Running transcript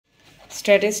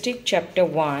Statistic Chapter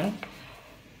 1,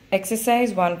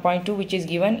 Exercise 1.2, which is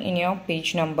given in your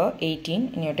page number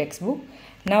 18 in your textbook.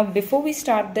 Now, before we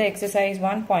start the exercise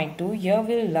 1.2, here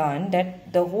we'll learn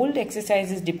that the whole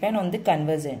exercises depend on the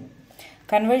conversion.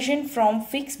 Conversion from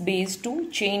fixed base to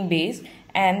chain base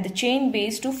and the chain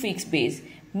base to fixed base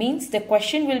means the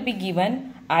question will be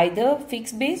given either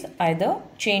fixed base, either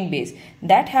chain base.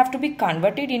 That have to be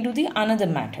converted into the another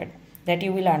method that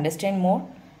you will understand more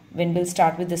when we'll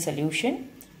start with the solution.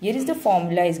 Here is the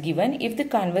formula is given. If the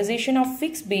conversion of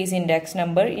fixed base index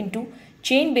number into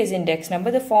chain base index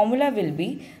number, the formula will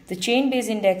be the chain base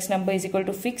index number is equal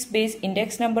to fixed base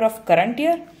index number of current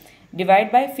year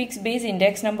divided by fixed base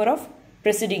index number of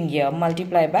preceding year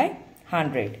multiplied by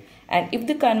 100. And if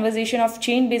the conversion of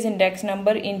chain base index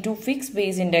number into fixed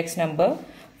base index number,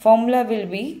 formula will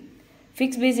be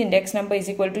fixed base index number is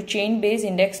equal to chain base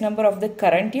index number of the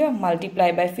current year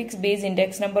multiplied by fixed base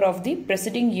index number of the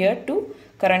preceding year to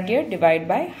current year divided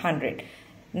by 100.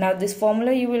 Now this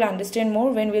formula you will understand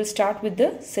more when we'll start with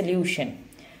the solution.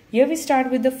 Here we start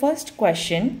with the first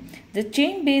question. The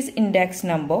chain base index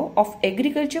number of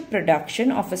agriculture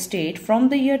production of a state from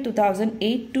the year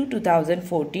 2008 to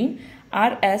 2014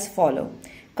 are as follow.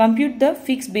 Compute the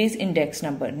fixed base index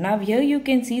number. Now here you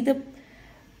can see the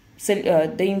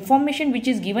information which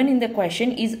is given in the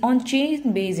question is on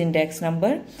chain base index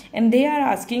number, and they are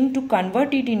asking to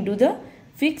convert it into the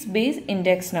fixed base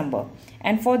index number,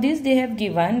 and for this they have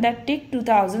given that take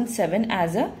 2007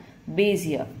 as a base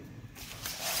year.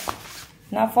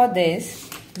 Now for this,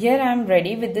 here I am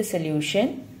ready with the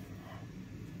solution.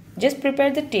 Just prepare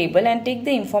the table and take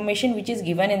the information which is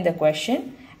given in the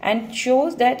question and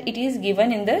shows that it is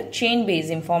given in the chain base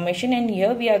information, and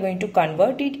here we are going to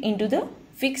convert it into the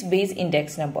fixed base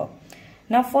index number.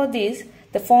 Now for this,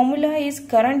 the formula is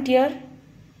current year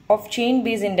of chain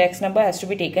base index number has to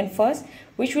be taken first,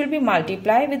 which will be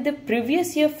multiplied with the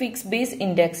previous year fixed base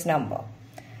index number.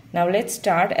 Now let's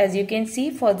start. As you can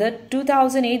see, for the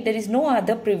 2008 there is no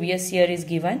other previous year is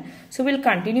given, so we'll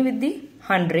continue with the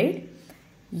 100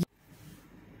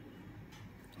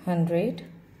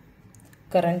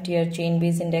 current year chain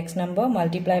base index number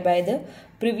multiplied by the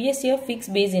previous year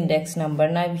fixed base index number.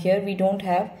 Now here we don't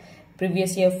have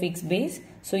previous year fixed base,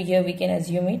 so here we can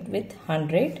assume it with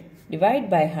 100 divide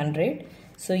by 100.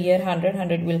 So here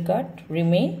 100 will cut,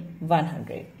 remain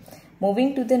 100.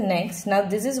 Moving to the next. Now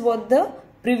this is what the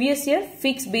previous year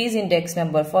fixed base index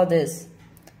number for this.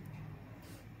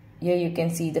 Here you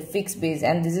can see the fixed base,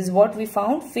 and this is what we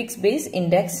found, fixed base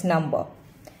index number.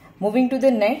 Moving to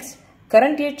the next,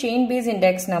 current year chain base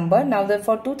index number. Now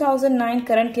for 2009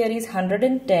 current year is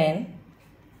 110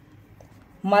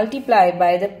 multiplied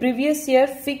by the previous year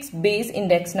fixed base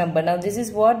index number. Now this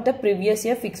is what the previous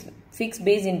year fixed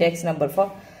base index number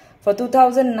for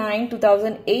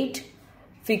 2009-2008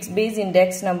 fixed base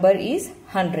index number is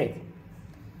 100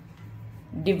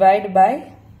 divide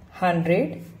by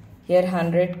 100. Here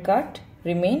 100 cut,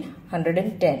 remain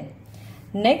 110.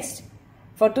 Next,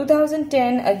 for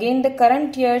 2010 again the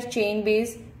current year chain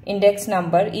base index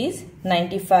number is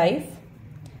 95.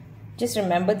 Just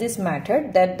remember this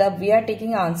method that we are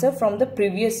taking answer from the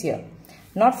previous year,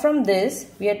 not from this.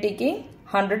 We are taking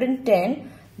 110,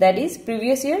 that is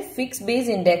previous year fixed base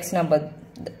index number,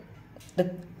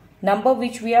 the number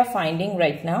which we are finding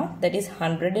right now, that is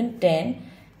 110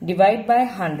 divide by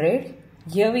 100.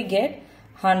 Here we get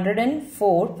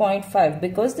 104.5.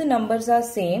 because the numbers are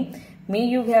same, may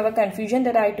you have a confusion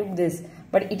that I took this,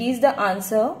 but it is the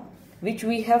answer which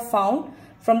we have found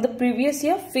from the previous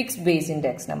year fixed base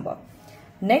index number.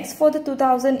 Next, for the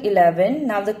 2011,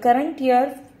 now the current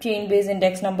year chain base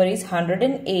index number is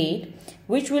 108,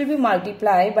 which will be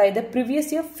multiplied by the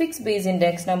previous year fixed base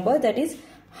index number, that is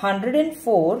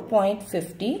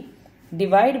 104.50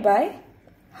 divided by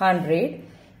 100.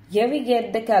 Here we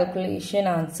get the calculation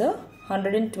answer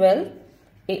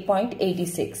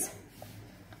 112.86.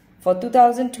 For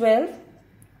 2012,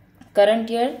 current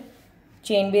year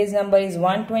chain base number is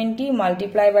 120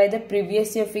 multiplied by the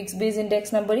previous year fixed base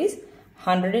index number is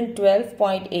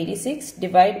 112.86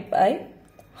 divided by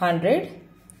 100.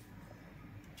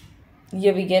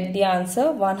 Here we get the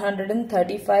answer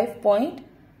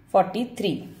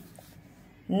 135.43.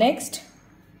 Next,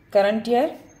 current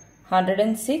year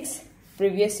 106,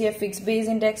 previous year fixed base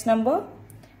index number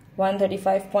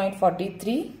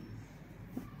 135.43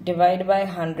 divided by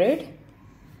 100,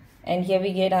 and here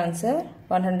we get answer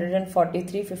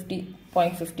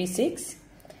 143.56.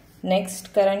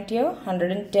 Next, current year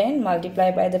 110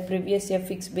 multiplied by the previous year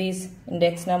fixed base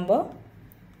index number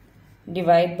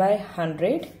divided by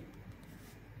 100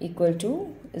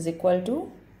 is equal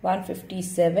to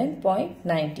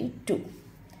 157.92.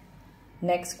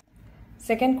 Next,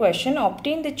 second question,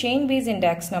 obtain the chain base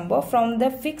index number from the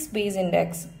fixed base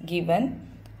index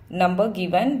number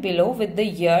given below with the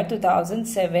year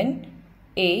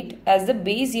 2007-8 as the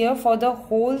base year for the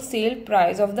wholesale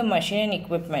price of the machine and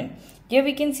equipment. Here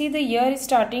we can see the year is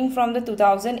starting from the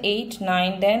 2008,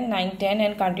 9, 10, 9, 10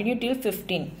 and continue till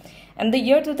 15. And the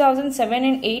year 2007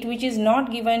 and 8 which is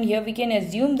not given here, we can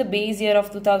assume the base year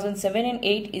of 2007 and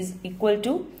 8 is equal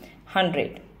to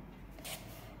 100.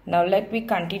 Now let me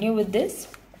continue with this.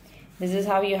 This is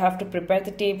how you have to prepare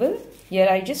the table. Here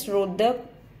I just wrote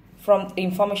from the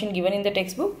information given in the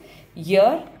textbook,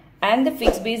 year and the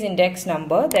fixed base index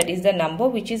number, that is the number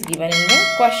which is given in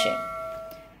the question.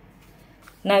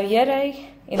 Now here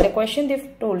in the question they've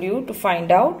told you to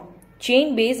find out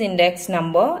chain base index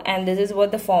number, and this is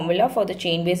what the formula for the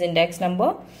chain base index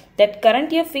number, that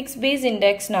current year fixed base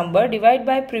index number divided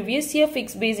by previous year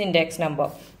fixed base index number.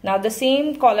 Now the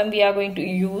same column we are going to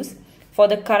use for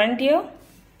the current year.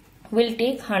 We'll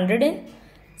take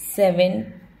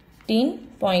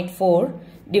 117.4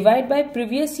 divided by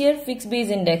previous year fixed base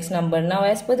index number. Now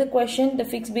as per the question, the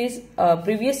fixed base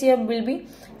previous year will be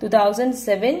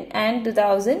 2007 and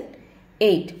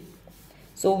 2008.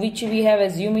 So which we have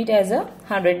assumed it as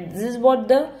 100. This is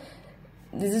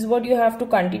what you have to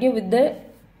continue with the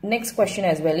next question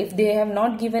as well. If they have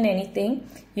not given anything,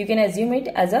 you can assume it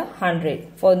as 100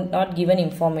 for not given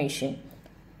information.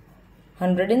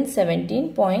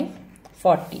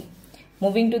 117.40.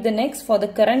 Moving to the next, for the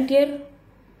current year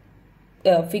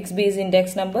fixed base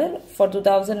index number for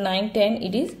 2009-10,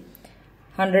 it is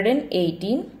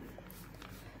 118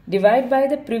 divided by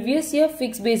the previous year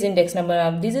fixed base index number.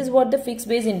 Now this is what the fixed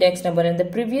base index number, and the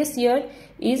previous year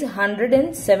is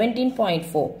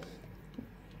 117.4.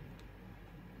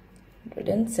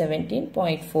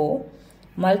 117.4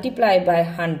 multiplied by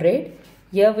 100.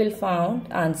 Here we'll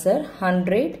found answer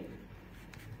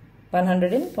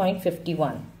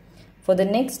 100.51. For the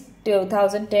next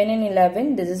 2010 and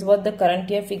 11, this is what the current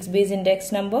year fixed base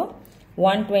index number,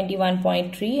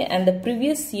 121.3, and the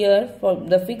previous year for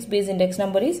the fixed base index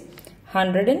number is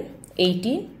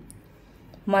 180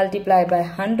 multiplied by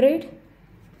 100.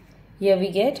 Here we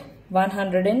get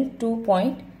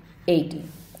 102.80.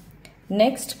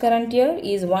 Next current year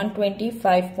is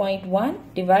 125.1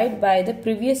 divided by the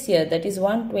previous year, that is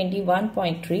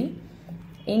 121.3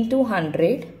 into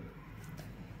 100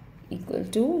 equal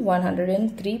to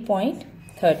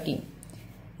 103.30.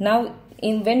 Now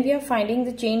when we are finding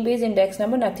the chain base index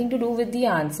number, nothing to do with the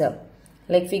answer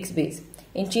like fixed base.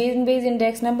 In chain base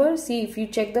index number, see, if you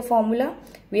check the formula,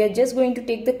 we are just going to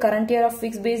take the current year of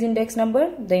fixed base index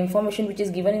number, the information which is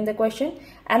given in the question,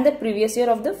 and the previous year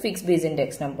of the fixed base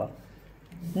index number.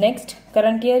 Next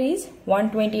current year is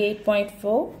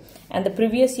 128.4 and the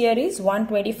previous year is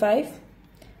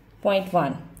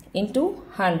 125.1 into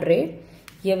 100.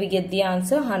 Here we get the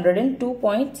answer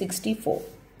 102.64.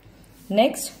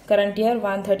 Next current year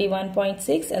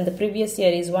 131.6 and the previous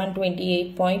year is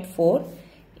 128.4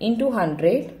 into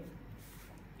 100.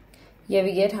 Here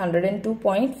we get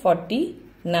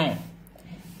 102.49.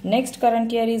 Next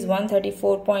current year is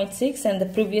 134.6 and the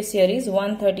previous year is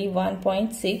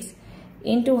 131.6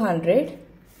 into 100.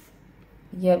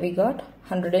 Here we got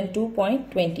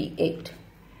 102.28.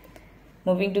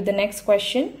 Moving to the next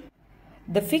question.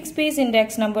 The fixed base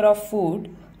index number of food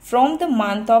from the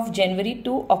month of January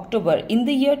to October in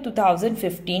the year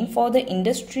 2015 for the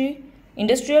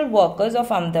industrial workers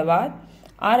of Ahmedabad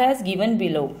are as given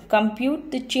below. Compute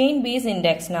the chain base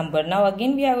index number. Now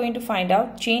again we are going to find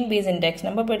out chain base index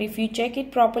number, but if you check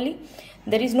it properly,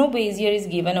 there is no base year is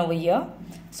given over here.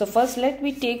 So first let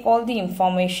me take all the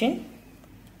information.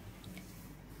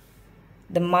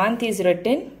 The month is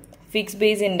written, fixed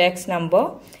base index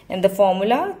number, and the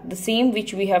formula the same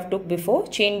which we have took before,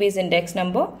 chain base index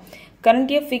number, current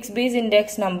year fixed base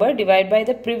index number divided by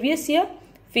the previous year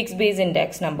fixed base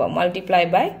index number multiplied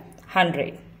by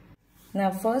 100.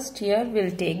 Now first here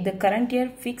we'll take the current year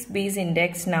fixed base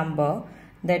index number,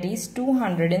 that is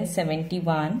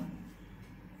 271.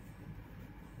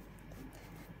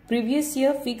 Previous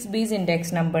year fixed base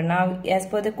index number. Now as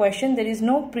per the question, there is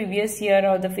no previous year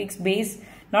or the fixed base,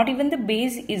 not even the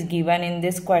base is given in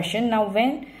this question. Now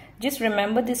just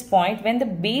remember this point, when the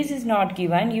base is not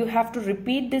given, you have to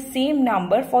repeat the same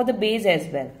number for the base as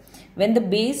well when the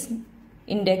base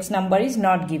index number is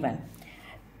not given.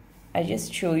 I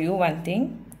just show you one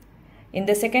thing. In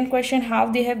the second question,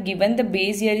 how they have given the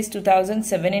base year is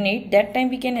 2007 and 8. That time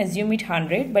we can assume it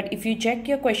 100. But if you check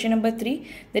your question number 3,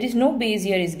 there is no base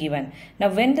year is given. Now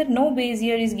when the no base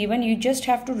year is given, you just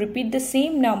have to repeat the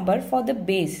same number for the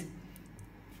base.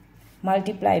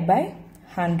 Multiply by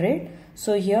 100.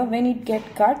 So here when it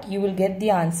get cut, you will get the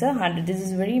answer 100. This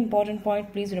is a very important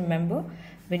point. Please remember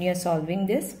when you are solving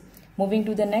this. Moving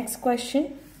to the next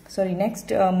question. Sorry,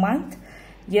 next month.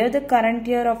 Here the current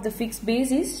year of the fixed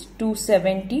base is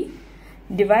 270.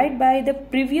 Divide by the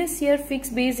previous year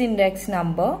fixed base index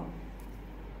number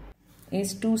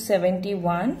is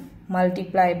 271.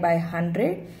 Multiply by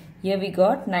 100. Here we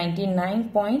got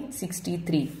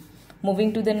 99.63.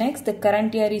 Moving to the next, the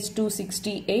current year is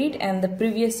 268 and the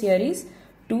previous year is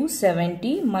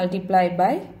 270. Multiply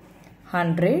by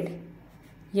 100.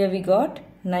 Here we got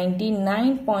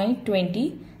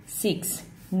 99.26.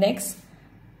 Next,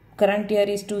 current year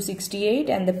is 268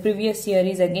 and the previous year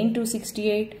is again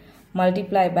 268.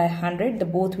 Multiply by 100. The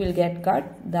both will get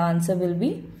cut. The answer will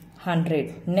be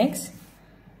 100. Next,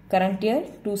 current year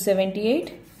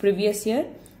 278. Previous year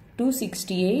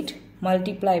 268.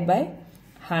 Multiply by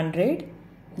 100.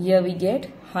 Here we get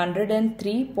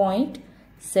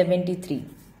 103.73.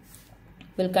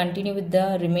 We'll continue with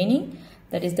the remaining.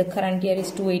 That is, the current year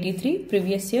is 283.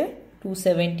 Previous year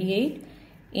 278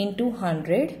 into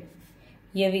 100.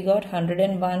 Here we got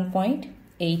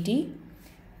 101.80.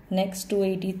 Next,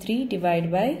 283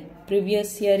 divided by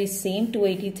previous year is same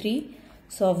 283.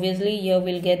 So obviously here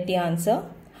we'll get the answer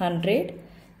 100.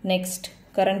 Next,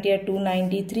 current year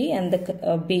 293 and the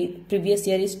previous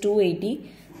year is 283.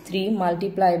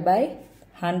 Multiply by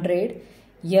 100.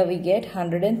 Here we get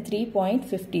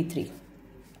 103.53.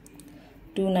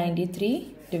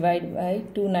 293 divided by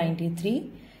 293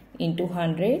 into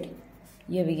 100.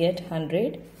 Here we get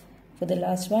 100. For the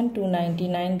last one,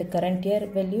 299 the current year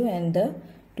value and the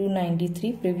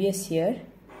 293 previous year.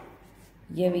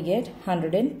 Here we get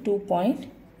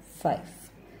 102.5.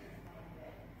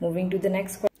 Moving to the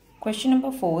next question. Question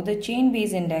number 4. The chain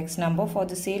base index number for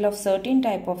the sale of certain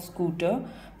type of scooter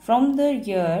from the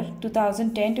year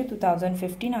 2010 to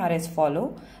 2015 are as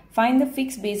follow. Find the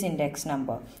fixed base index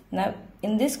number. Now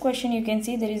in this question you can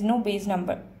see there is no base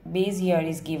year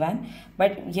is given,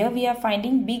 but here we are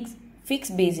finding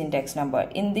fixed base index number.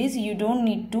 In this you don't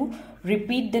need to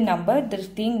repeat the number, the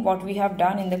thing what we have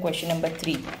done in the question number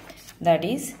 3. That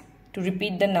is to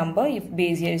repeat the number if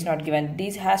base year is not given.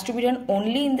 This has to be done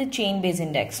only in the chain base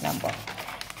index number.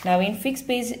 Now in fixed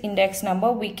base index number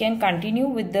we can continue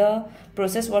with the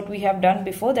process what we have done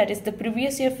before, that is the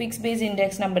previous year fixed base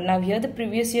index number. Now here the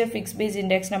previous year fixed base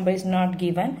index number is not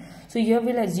given. So here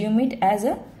we'll assume it as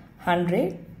a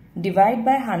 100. Divide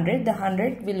by 100. The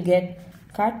 100 will get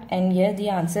cut and here the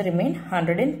answer remain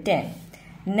 110.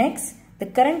 Next, the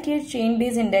current year chain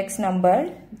base index number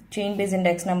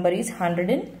is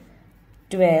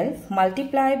 112.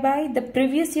 Multiply by the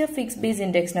previous year fixed base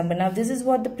index number. Now this is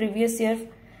what the previous year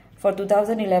for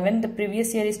 2011, the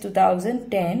previous year is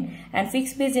 2010 and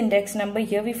fixed base index number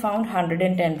here we found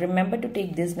 110. Remember to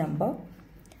take this number.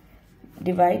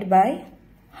 Divide by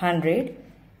 100.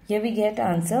 Here we get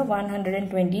answer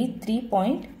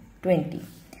 123.20.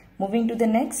 Moving to the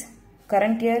next,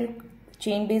 current year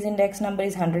chain base index number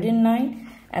is 109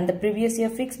 and the previous year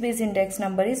fixed base index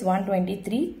number is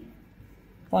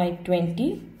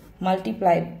 123.20.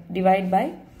 Divide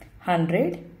by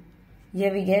 100.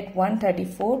 Here we get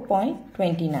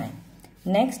 134.29.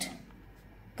 Next,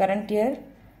 current year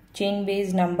chain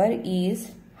base number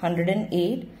is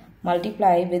 108.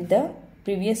 Multiply with the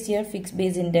previous year fixed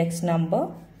base index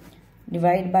number.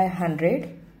 Divide by 100.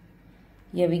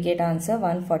 Here we get answer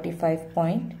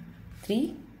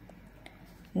 145.3.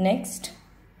 Next,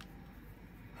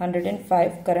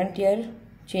 105 current year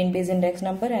chain base index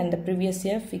number and the previous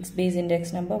year fixed base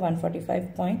index number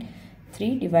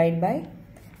 145.3. Divide by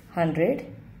 100.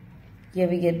 Here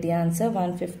we get the answer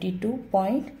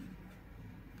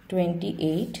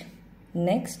 152.28.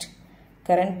 Next,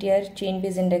 current year chain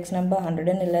base index number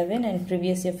 111 and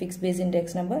previous year fixed base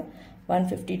index number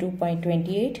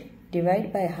 152.28.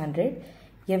 Divide by 100.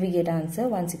 Here we get answer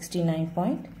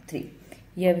 169.3.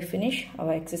 Here we finish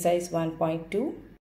our exercise 1.2.